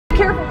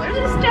careful, there's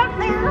a step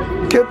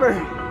there. Cooper.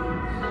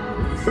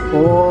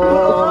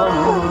 Whoa.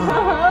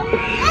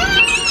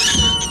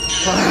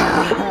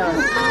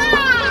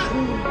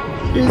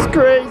 He's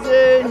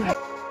crazy.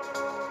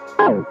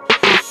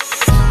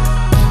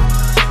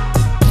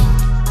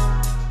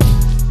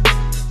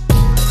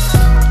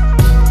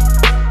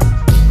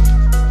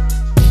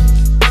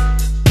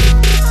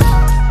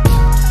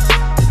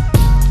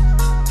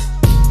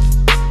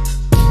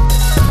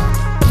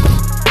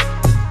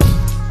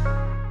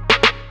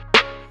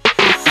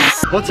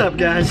 What's up,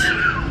 guys?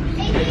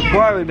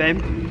 Where are we,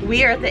 babe?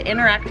 We are at the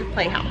Interactive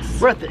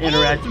Playhouse. We're at the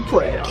Interactive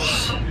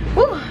Playhouse.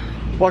 Woo.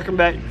 Welcome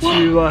back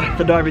to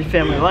the Darby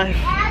family life.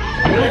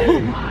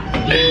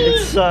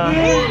 It's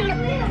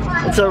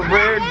a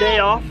rare day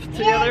off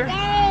together,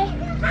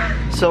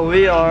 so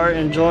we are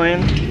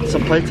enjoying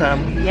some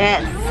playtime.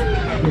 Yes.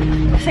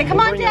 Say, come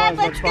on, Dad,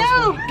 let's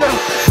go. Go.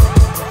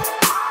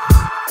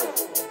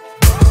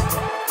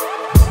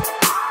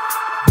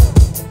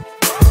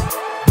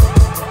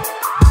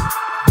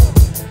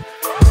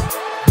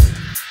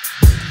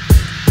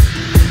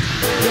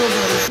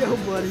 Go,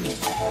 buddy.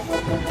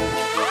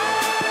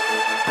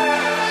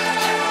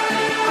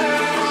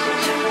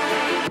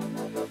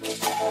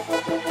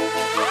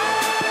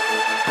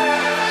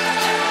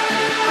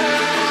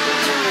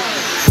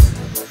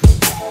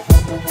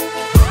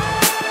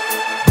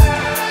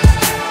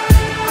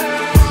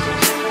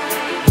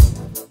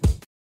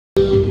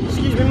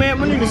 Excuse me, ma'am,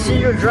 we need to see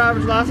your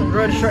driver's license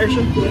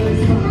registration.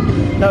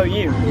 No,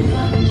 you.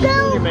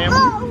 You, ma'am.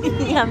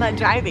 I'm not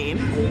driving.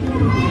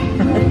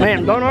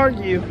 Ma'am, don't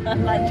argue.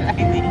 I'm not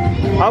driving.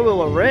 I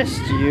will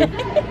arrest you.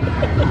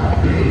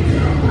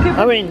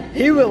 I mean,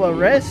 he will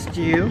arrest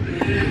you.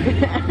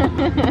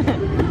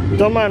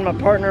 Don't mind my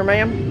partner,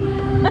 ma'am.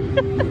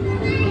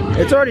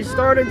 It's already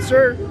started,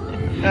 sir.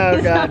 Oh,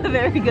 He's God. not a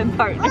very good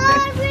partner.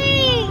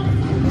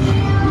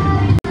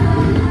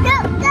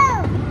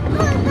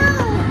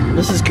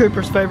 This is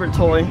Cooper's favorite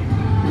toy.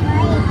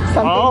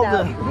 Something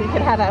that we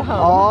could have at home.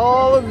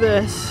 All of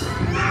this.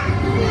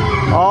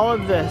 All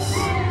of this.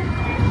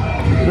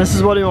 This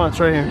is what he wants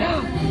right here. Do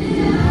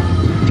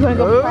you want to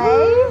go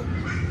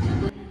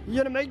play? You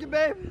gonna make it,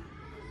 babe?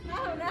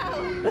 Oh, no.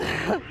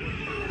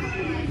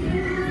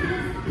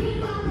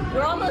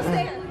 We're almost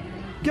there.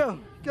 Go,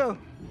 go.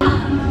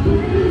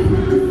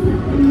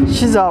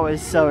 She's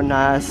always so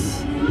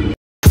nice.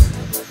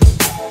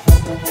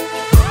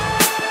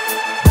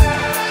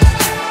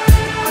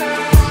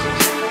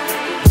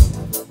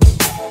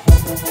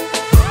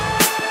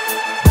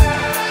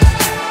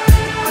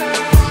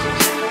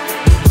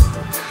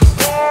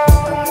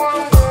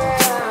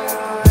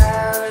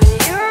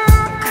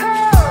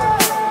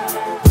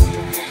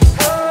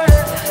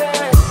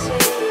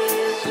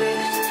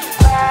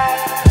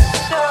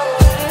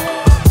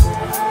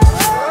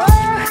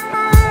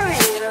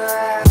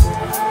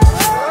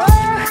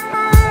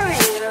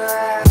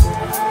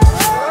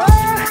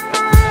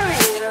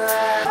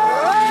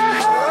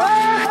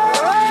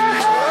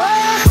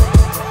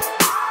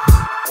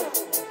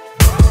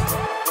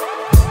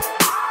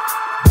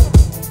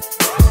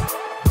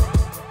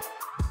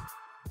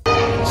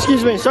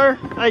 Excuse me, sir.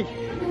 Hey.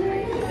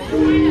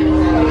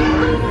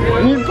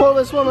 Can you pull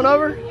this woman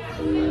over?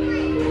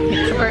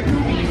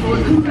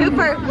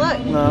 Cooper, look.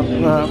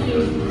 No.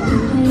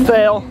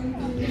 Fail.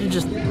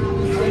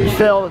 You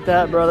failed at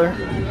that, brother.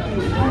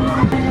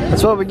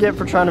 That's what we get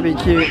for trying to be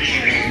cute.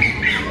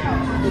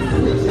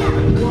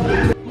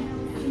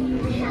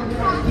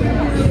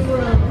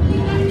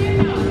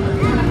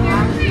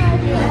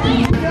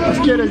 This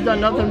kid has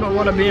done nothing but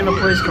want to be in a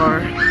police car.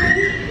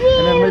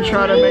 And then we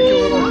try to make a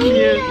little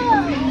cute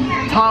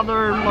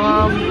toddler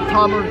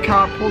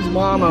cop pulls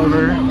mom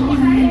over,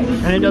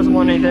 and he doesn't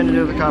want anything to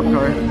do with the cop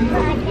car.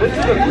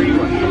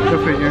 Go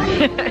figure.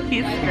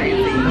 He's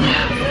crazy.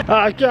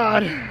 Oh,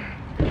 God.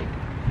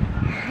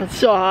 It's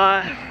so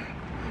hot.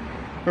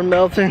 We're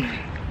melting.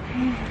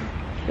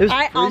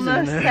 I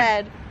almost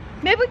said,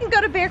 maybe we can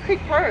go to Bear Creek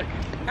Park.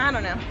 I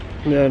don't know.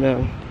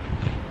 No.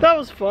 That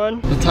was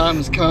fun. The time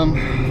has come.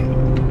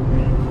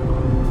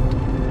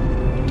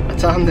 A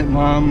time that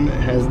Mom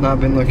has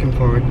not been looking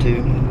forward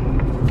to.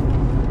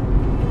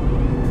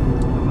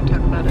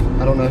 Talk about it.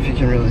 I don't know if you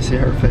can really see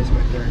her face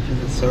back there because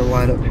it's so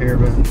wide up here,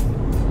 but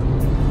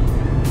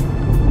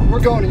we're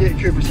going to get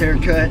Cooper's hair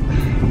cut.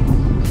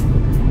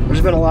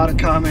 There's been a lot of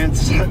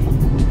comments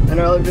in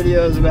our other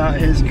videos about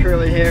his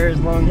curly hair, his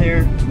long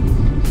hair.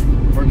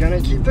 We're gonna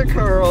keep the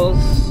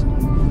curls.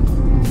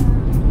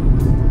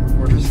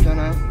 We're just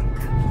gonna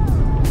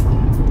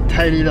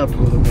tidy it up a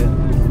little bit.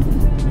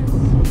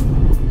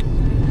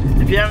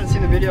 If you haven't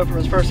seen the video from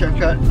his first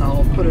haircut,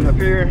 I'll put it up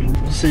here.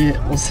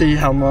 We'll see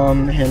how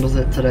Mom handles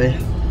it today.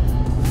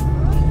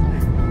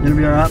 You gonna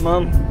be alright,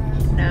 Mom?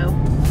 No.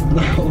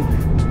 No.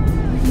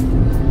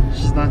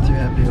 She's not too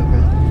happy with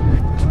it.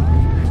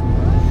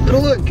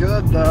 It'll look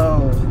good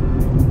though.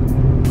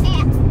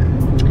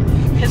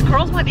 His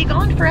curls might be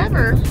gone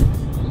forever.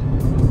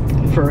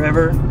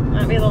 Forever?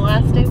 Might be the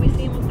last day we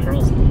see him with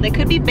curls. They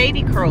could be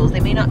baby curls. They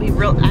may not be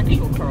real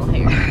actual curl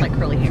hair, like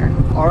curly hair.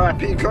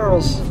 R.I.P.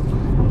 curls.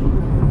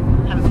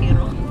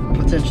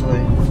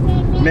 Potentially.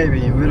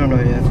 Maybe. We don't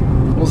know yet.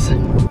 We'll see.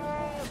 You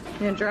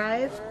gonna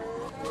drive?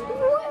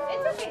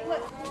 It's okay,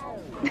 look.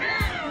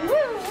 Woo,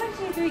 1,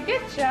 2, 3,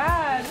 good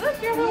job. Look,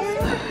 you're a little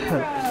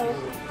superhero.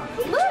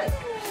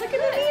 Look in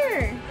the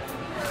mirror.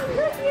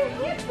 Look, you're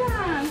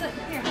handsome. Look,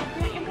 here,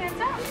 put your hands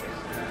up.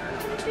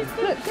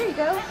 Look, there you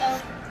go.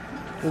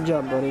 Good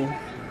job, buddy.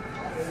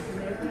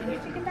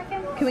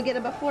 Can we get a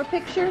before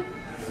picture?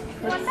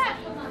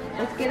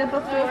 Let's get a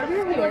before.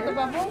 You want the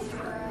bubbles?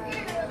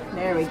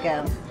 There we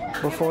go.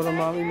 Before the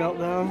mommy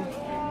meltdown.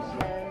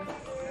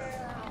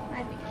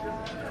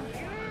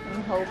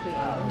 I'm hoping.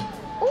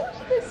 Oh,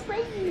 she just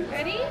sprayed you.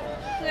 Ready?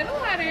 Little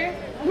water.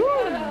 Woo.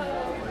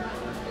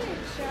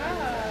 Good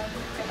job.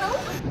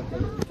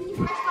 Can you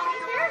brush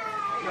mommy's hair?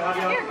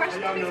 Here, brush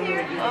mommy's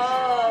hair.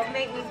 Oh,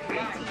 make me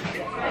pretty.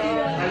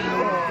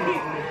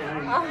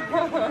 Oh.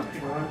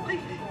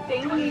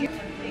 Thank you.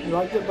 You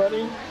liked it,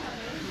 buddy?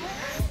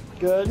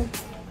 Good?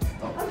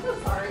 I'm so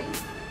sorry.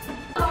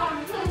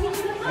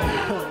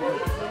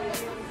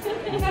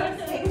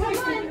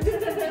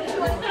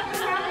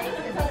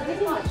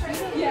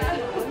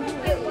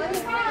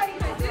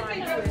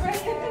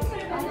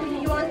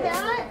 You want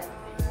that?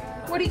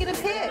 What are you gonna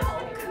pick?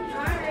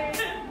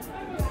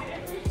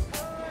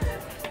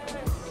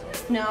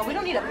 No, we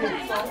don't need a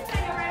pencil.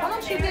 Why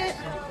don't you get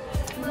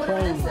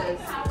this?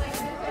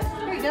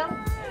 Here you go.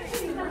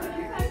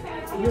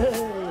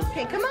 Yay!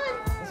 Okay, come on.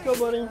 Let's go,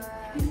 buddy.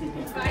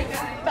 Bye,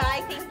 guys.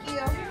 Bye, thank you.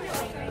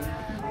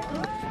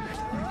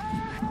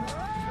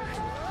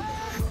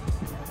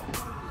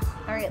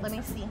 All right, let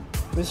me see.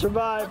 We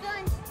survived. Well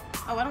done.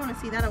 Oh, I don't want to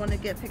see that. I want to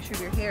get a picture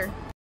of your hair.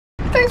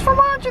 Thanks for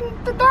watching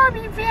the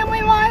Darby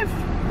Family Life.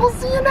 We'll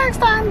see you next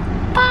time.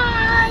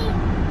 Bye.